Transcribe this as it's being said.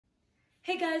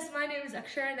Hey guys, my name is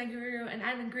Akshara Nagaruru and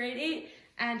I'm in grade 8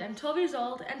 and I'm 12 years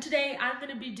old, and today I'm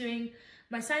going to be doing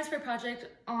my science fair project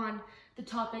on the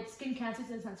topic skin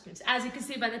cancers and sunscreens. As you can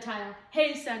see by the title,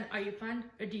 hey sun, are you fun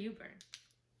or do you burn?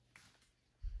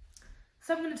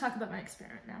 So I'm going to talk about my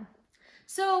experiment now.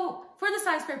 So for the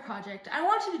science fair project, I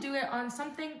wanted to do it on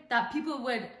something that people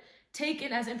would take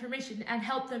in as information and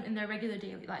help them in their regular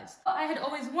daily lives. I had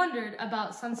always wondered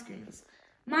about sunscreens.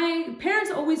 My parents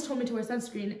always told me to wear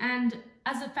sunscreen, and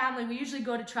as a family, we usually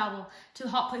go to travel to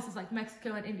hot places like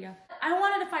Mexico and India. I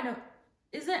wanted to find out,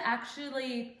 is it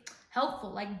actually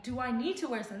helpful? Like, do I need to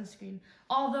wear sunscreen,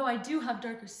 although I do have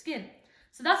darker skin?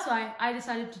 So that's why I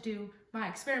decided to do my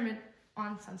experiment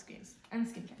on sunscreens and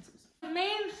skin cancers. The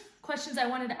main questions I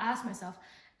wanted to ask myself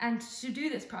and to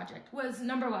do this project was,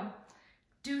 number one,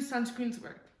 do sunscreens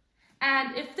work?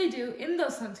 And if they do, in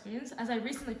those sunscreens, as I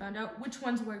recently found out, which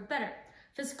ones work better?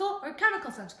 Physical or chemical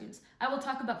sunscreens? I will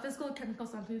talk about physical and chemical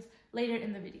sunscreens later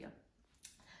in the video.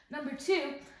 Number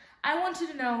two, I wanted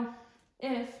to know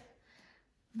if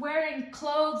wearing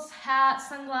clothes, hats,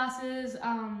 sunglasses,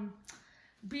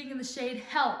 being in the shade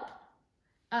help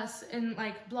us in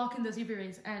blocking those UV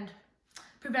rays and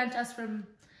prevent us from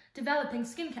developing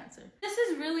skin cancer. This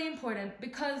is really important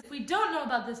because if we don't know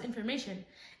about this information,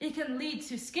 it can lead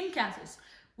to skin cancers,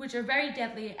 which are very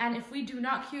deadly, and if we do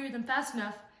not cure them fast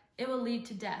enough, it will lead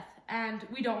to death, and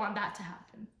we don't want that to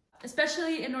happen.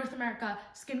 Especially in North America,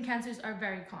 skin cancers are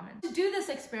very common. To do this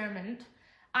experiment,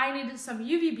 I needed some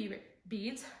UVB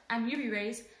beads and UV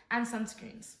rays and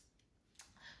sunscreens.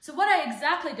 So what I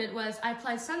exactly did was I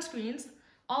applied sunscreens,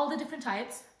 all the different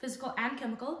types, physical and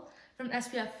chemical, from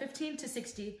SPF 15 to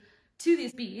 60 to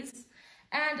these beads,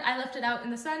 and I left it out in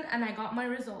the sun and I got my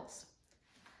results.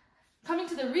 Coming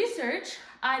to the research,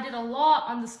 I did a lot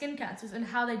on the skin cancers and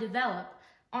how they develop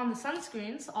on the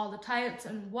sunscreens, all the types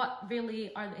and what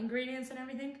really are the ingredients and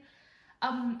everything.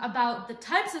 About the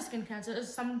types of skin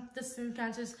cancers, some of the skin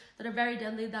cancers that are very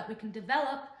deadly that we can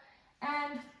develop,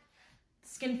 and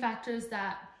skin factors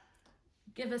that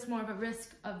give us more of a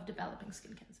risk of developing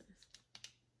skin cancers.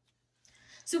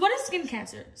 So what is skin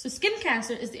cancer? So skin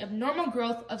cancer is the abnormal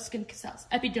growth of skin cells,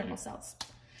 epidermal cells.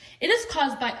 It is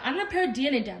caused by unrepaired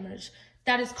DNA damage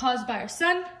that is caused by our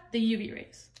sun, the UV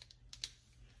rays.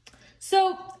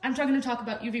 So I'm going to talk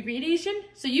about UV radiation.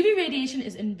 So UV radiation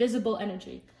is invisible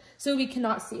energy, so we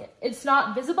cannot see it. It's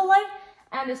not visible light,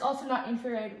 and it's also not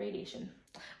infrared radiation.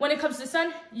 When it comes to the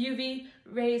sun, UV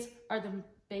rays are the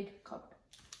big culprit.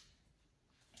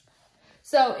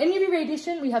 So in UV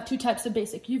radiation, we have two types of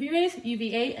basic UV rays,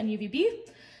 UVA and UVB.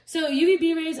 So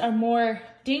UVB rays are more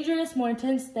dangerous, more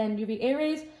intense than UVA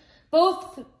rays.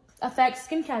 Both affect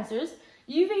skin cancers.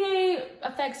 UVA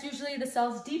affects usually the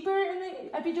cells deeper in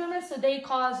the epidermis, so they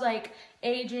cause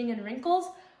aging and wrinkles,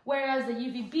 whereas the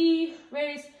UVB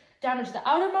rays damage the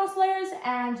outermost layers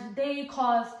and they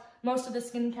cause most of the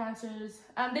skin cancers.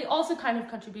 They also kind of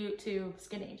contribute to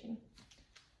skin aging.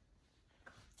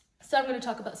 So I'm going to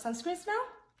talk about sunscreens now.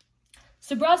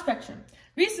 So broad spectrum.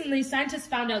 Recently, scientists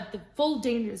found out the full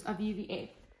dangers of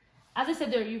UVA. As I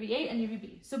said, there are UVA and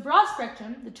UVB. So broad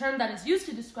spectrum, the term that is used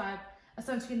to describe a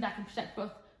sunscreen that can protect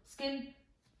both skin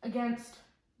against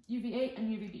UVA and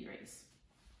UVB rays.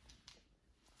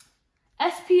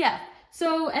 SPF.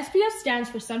 So SPF stands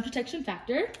for sun protection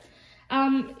factor.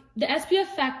 The SPF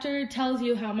factor tells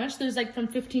you how much. There's from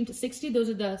 15 to 60. Those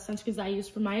are the sunscreens I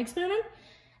used for my experiment.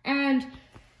 And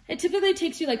it typically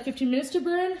takes you 15 minutes to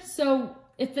burn. So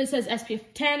if it says SPF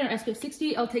 10 or SPF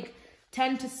 60, it'll take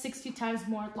 10 to 60 times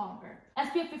more longer.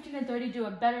 SPF 15 and 30 do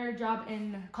a better job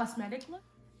in cosmetic look.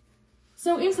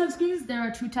 So in sunscreens, there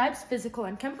are two types, physical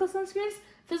and chemical sunscreens.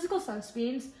 Physical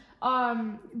sunscreens,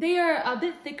 they are a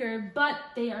bit thicker, but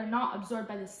they are not absorbed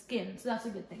by the skin, so that's a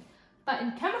good thing. But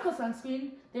in chemical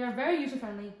sunscreen, they are very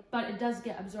user-friendly, but it does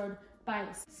get absorbed by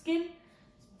the skin,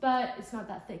 but it's not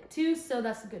that thick too, so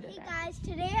that's a good advantage. Hey guys,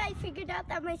 today I figured out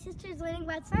that my sister is learning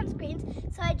about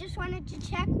sunscreens, so I just wanted to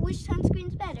check which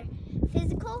sunscreen's better,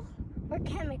 physical or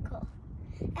chemical.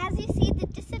 As you see, the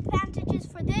disadvantages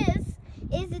for this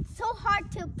is it's so hard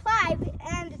to apply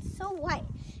and it's so white.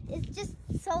 It's just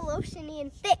so lotiony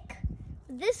and thick.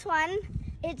 This one,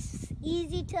 it's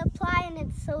easy to apply and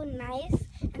it's so nice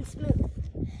and smooth.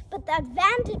 But the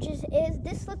advantages is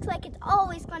this looks like it's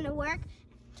always going to work.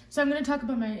 So I'm going to talk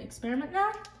about my experiment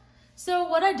now. So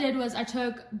what I did was I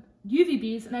took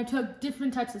UVBs and I took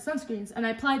different types of sunscreens and I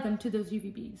applied them to those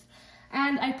UVBs.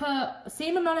 And I put the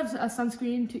same amount of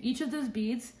sunscreen to each of those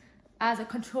beads as a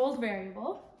controlled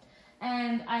variable.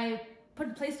 And I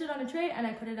placed it on a tray and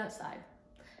I put it outside.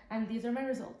 And these are my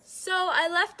results. So I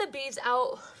left the beads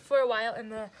out for a while in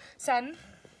the sun.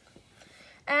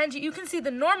 And you can see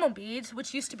the normal beads,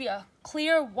 which used to be a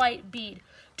clear white bead,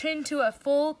 turned into a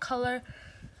full color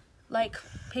like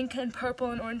pink and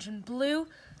purple and orange and blue.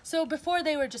 So before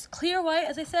they were just clear white,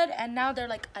 as I said, and now they're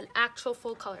like an actual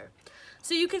full color.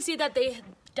 So you can see that they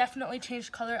definitely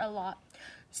changed color a lot.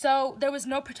 So there was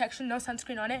no protection, no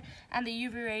sunscreen on it, and the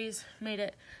UV rays made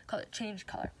it change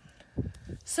color.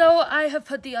 So I have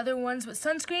put the other ones with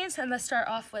sunscreens, and let's start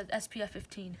off with SPF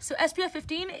 15. So SPF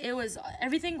 15,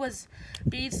 everything was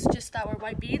beads, just that were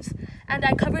white beads, and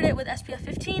I covered it with SPF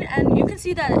 15, and you can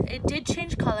see that it did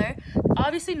change color.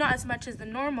 Obviously not as much as the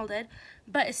normal did,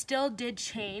 but it still did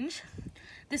change.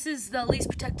 This is the least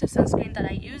protective sunscreen that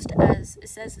I used, as it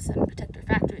says the sun protector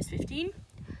factor is 15.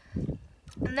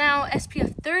 Now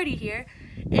SPF 30 here,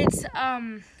 it's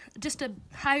just a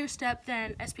higher step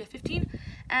than SPF 15,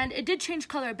 and it did change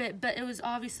color a bit, but it was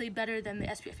obviously better than the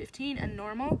SPF 15 and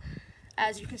normal.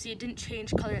 As you can see, it didn't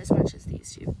change color as much as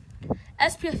these two.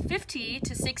 SPF 50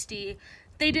 to 60,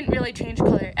 they didn't really change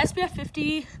color. SPF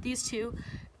 50, these two,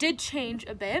 did change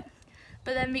a bit,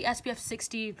 but then the SPF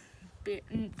 60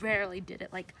 rarely did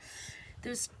it. Like,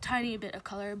 there's a tiny bit of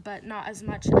color, but not as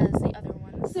much as the other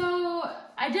ones. So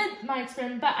I did my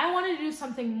experiment, but I wanted to do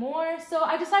something more. So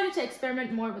I decided to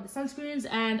experiment more with the sunscreens,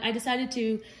 and I decided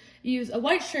to use a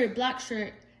white shirt, black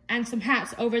shirt, and some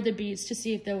hats over the beads to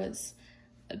see if there was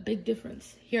a big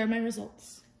difference. Here are my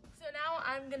results. So now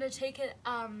I'm gonna take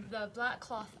the black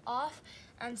cloth off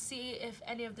and see if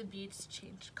any of the beads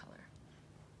change color.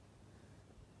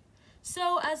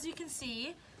 So as you can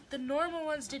see, the normal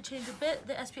ones did change a bit,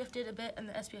 the SPF did a bit, and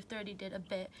the SPF 30 did a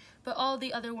bit, but all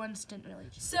the other ones didn't really.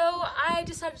 So I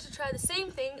decided to try the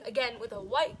same thing, again with a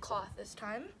white cloth this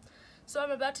time. So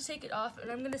I'm about to take it off,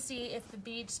 and I'm gonna see if the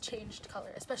beads changed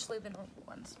color, especially the normal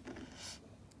ones.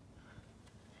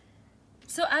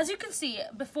 So as you can see,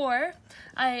 before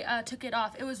I took it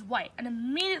off, it was white, and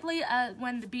immediately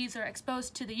when the beads are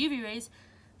exposed to the UV rays,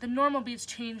 the normal beads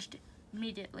changed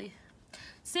immediately.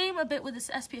 Same a bit with this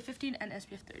SPF 15 and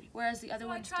SPF 30, whereas the other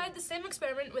ones I tried the same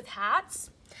experiment with hats,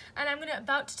 and I'm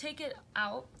about to take it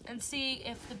out and see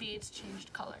if the beads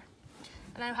changed color.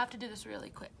 And I have to do this really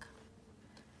quick.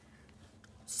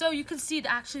 So you can see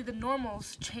that actually the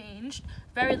normals changed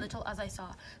very little, as I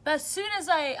saw. But as soon as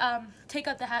I take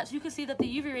out the hats, you can see that the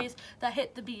UV rays that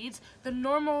hit the beads, the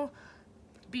normal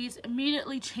beads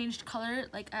immediately changed color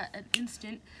like at an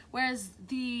instant, whereas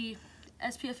the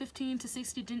SPF 15 to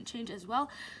 60 didn't change as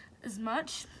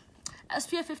much.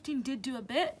 SPF 15 did do a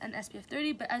bit, and SPF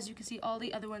 30, but as you can see, all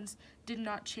the other ones did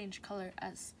not change color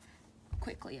as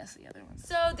quickly as the other ones.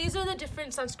 So these are the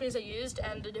different sunscreens I used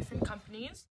and the different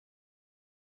companies.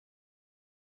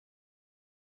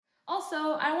 Also,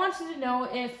 I wanted to know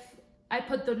if I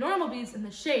put the normal beads in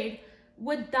the shade,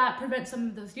 would that prevent some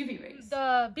of those UV rays?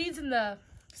 The beads in the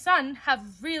sun have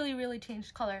really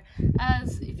changed color,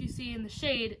 as if you see in the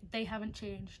shade, they haven't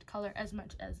changed color as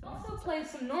much as those. I also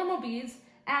placed some normal beads,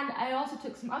 and I also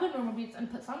took some other normal beads and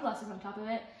put sunglasses on top of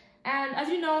it. And as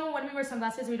you know, when we wear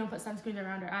sunglasses, we don't put sunscreen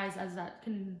around our eyes, as that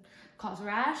can cause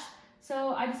rash.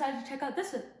 So I decided to check out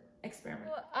this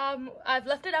experiment. I've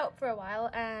left it out for a while,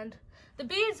 and the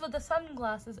beads with the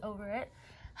sunglasses over it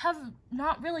have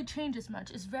not really changed as much.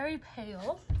 It's very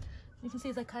pale. You can see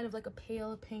it's like kind of like a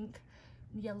pale pink,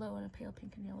 yellow, and a pale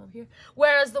pink and yellow here,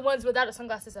 whereas the ones without the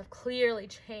sunglasses have clearly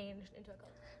changed into a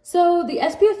color. So the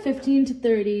SPF 15 to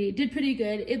 30 did pretty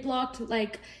good. It blocked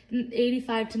like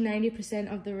 85 to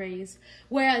 90% of the rays,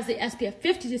 whereas the SPF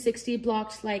 50 to 60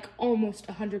 blocked like almost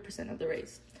 100% of the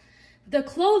rays. The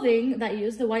clothing that I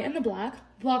used, the white and the black,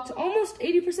 blocked almost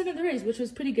 80% of the rays, which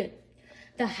was pretty good.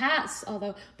 The hats,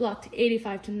 although, blocked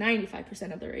 85 to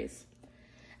 95% of the rays.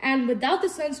 And without the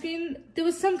sunscreen, there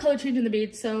was some color change in the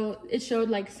beads, so it showed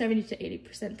like 70 to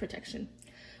 80% protection.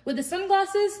 With the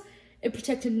sunglasses, it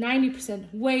protected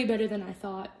 90%, way better than I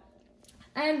thought.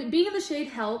 And being in the shade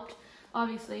helped,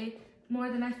 obviously, more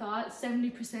than I thought.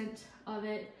 70% of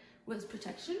it was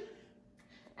protection.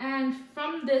 And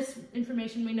from this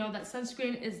information, we know that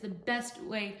sunscreen is the best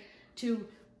way to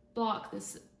block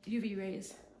this UV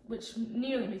rays, which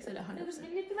nearly makes it 100%. The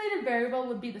manipulated variable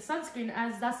would be the sunscreen,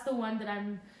 as that's the one that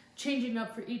I'm changing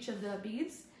up for each of the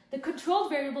beads. The controlled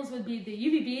variables would be the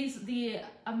UV beads, the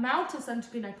amount of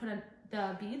sunscreen I put on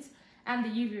the beads, and the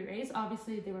UV rays.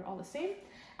 Obviously, they were all the same.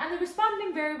 And the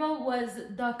responding variable was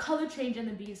the color change in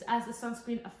the beads as the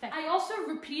sunscreen effect. I also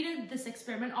repeated this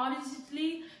experiment,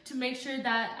 obviously, to make sure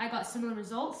that I got similar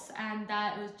results and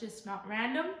that it was just not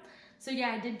random. So yeah,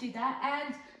 I did do that.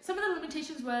 And some of the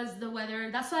limitations was the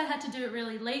weather. That's why I had to do it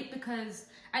really late, because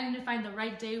I needed to find the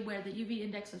right day where the UV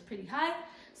index was pretty high.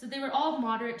 So they were all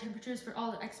moderate temperatures for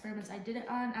all the experiments I did it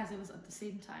on, as it was at the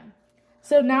same time.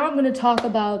 So now I'm going to talk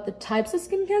about the types of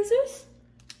skin cancers.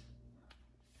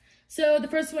 So the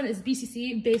first one is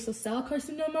BCC, basal cell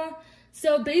carcinoma.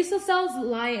 So basal cells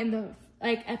lie in the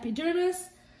epidermis.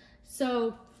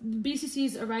 So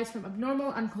BCCs arise from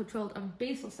abnormal, uncontrolled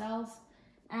basal cells,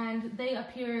 and they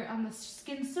appear on the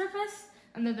skin surface,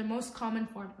 and they're the most common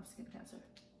form of skin cancer.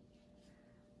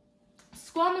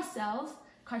 Squamous cells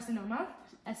carcinoma,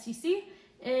 SCC,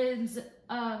 is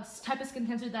a type of skin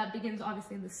cancer that begins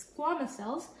obviously in the squamous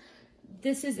cells.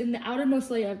 This is in the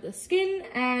outermost layer of the skin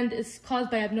and is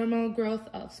caused by abnormal growth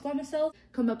of squamous cells,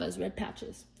 come up as red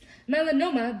patches.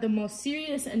 Melanoma, the most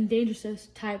serious and dangerous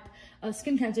type of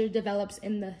skin cancer, develops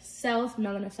in the cells,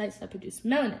 melanocytes, that produce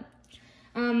melanin.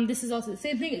 This is also the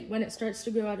same thing. When it starts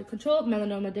to grow out of control,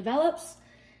 melanoma develops.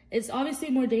 It's obviously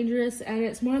more dangerous and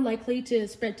it's more likely to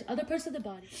spread to other parts of the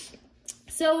body.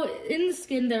 So in the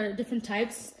skin, there are different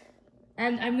types,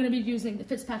 and I'm going to be using the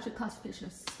Fitzpatrick classification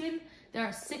of skin. There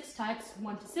are 6 types,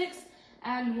 1 to 6,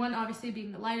 and 1 obviously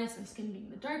being the lightest and skin being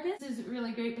the darkest. This is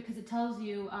really great because it tells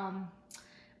you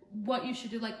what you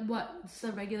should do, like what's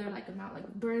the regular amount,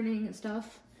 like burning and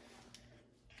stuff.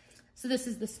 So this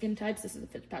is the skin types. This is the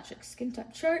Fitzpatrick skin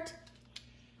type chart.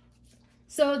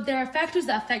 So there are factors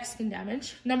that affect skin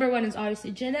damage. Number 1 is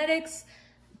obviously genetics.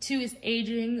 2 is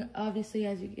aging, obviously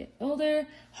as you get older.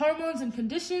 Hormones and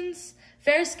conditions.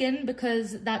 Fair skin,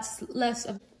 because that's less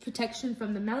of protection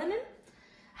from the melanin.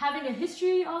 Having a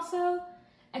history also.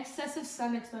 Excessive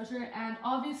sun exposure, and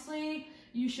obviously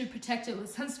you should protect it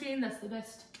with sunscreen. That's the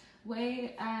best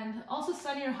way. And also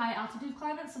sunny or high altitude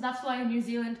climates, so that's why in New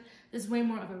Zealand there's way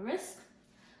more of a risk.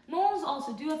 Moles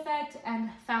also do affect, and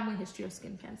family history of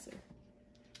skin cancer.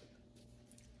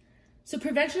 So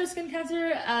prevention of skin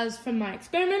cancer, as from my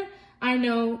experiment, I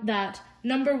know that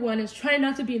number 1 is try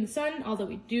not to be in the sun, although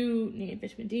we do need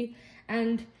vitamin D.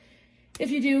 And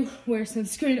if you do, wear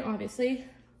sunscreen, obviously.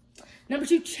 Number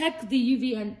 2, check the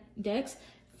UV index.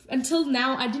 Until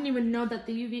now, I didn't even know that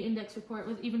the UV index report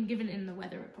was even given in the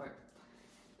weather report.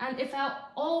 And if I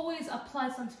always apply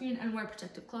sunscreen and wear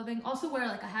protective clothing, also wear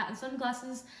a hat and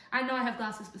sunglasses. I know I have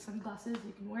glasses, but sunglasses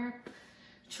you can wear.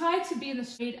 Try to be in the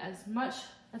shade as much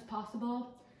as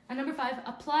possible. And number 5,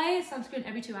 apply sunscreen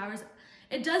every 2 hours.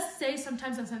 It does say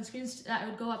sometimes on sunscreens that it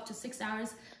would go up to 6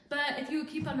 hours, but if you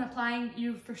keep on applying,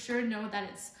 you for sure know that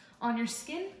it's on your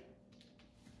skin.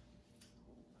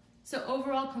 So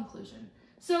overall conclusion.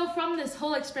 So from this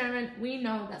whole experiment, we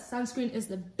know that sunscreen is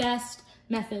the best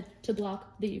method to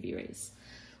block the UV rays.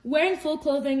 Wearing full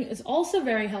clothing is also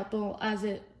very helpful, as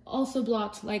it also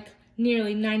blocks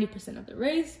nearly 90% of the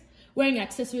rays. Wearing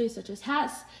accessories such as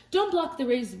hats don't block the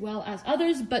rays as well as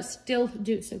others, but still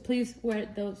do, so please wear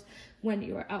those when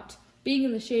you are out. Being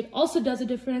in the shade also does a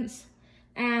difference,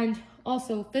 and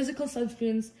also physical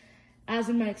sunscreens, as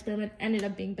in my experiment, ended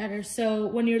up being better. So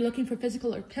when you're looking for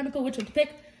physical or chemical, which one to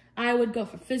pick, I would go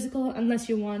for physical. Unless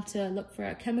you want to look for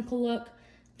a chemical look,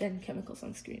 then chemical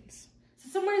sunscreens. So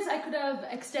some ways I could have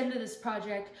extended this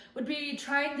project would be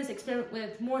trying this experiment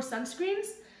with more sunscreens,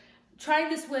 trying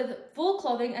this with full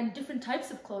clothing and different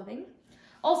types of clothing,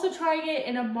 also trying it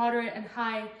in a moderate and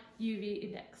high UV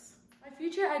index. My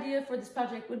future idea for this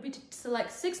project would be to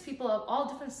select 6 people of all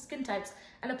different skin types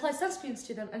and apply sunscreens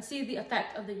to them and see the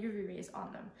effect of the UV rays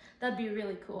on them. That'd be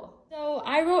really cool. So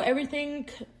I wrote everything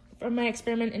from my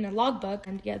experiment in a logbook,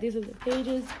 and yeah, these are the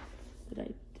pages that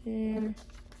I did.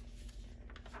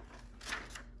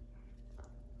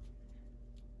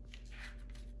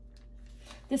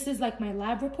 This is my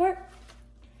lab report.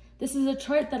 This is a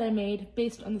chart that I made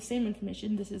based on the same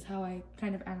information. This is how I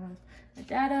kind of analyze my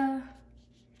data.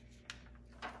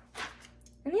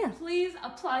 And yeah, please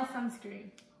apply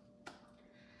sunscreen.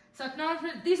 So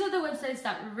acknowledgement, these are the websites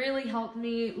that really helped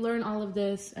me learn all of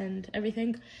this and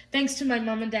everything. Thanks to my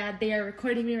mom and dad, they are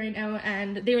recording me right now,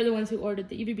 and they were the ones who ordered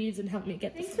the UV beads and helped me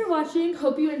get this. Thanks for watching,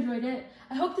 hope you enjoyed it.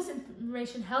 I hope this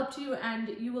information helped you and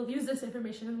you will use this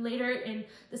information later in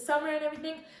the summer and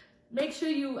everything. Make sure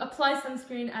you apply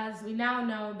sunscreen, as we now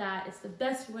know that it's the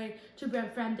best way to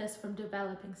prevent us from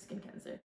developing skin cancer.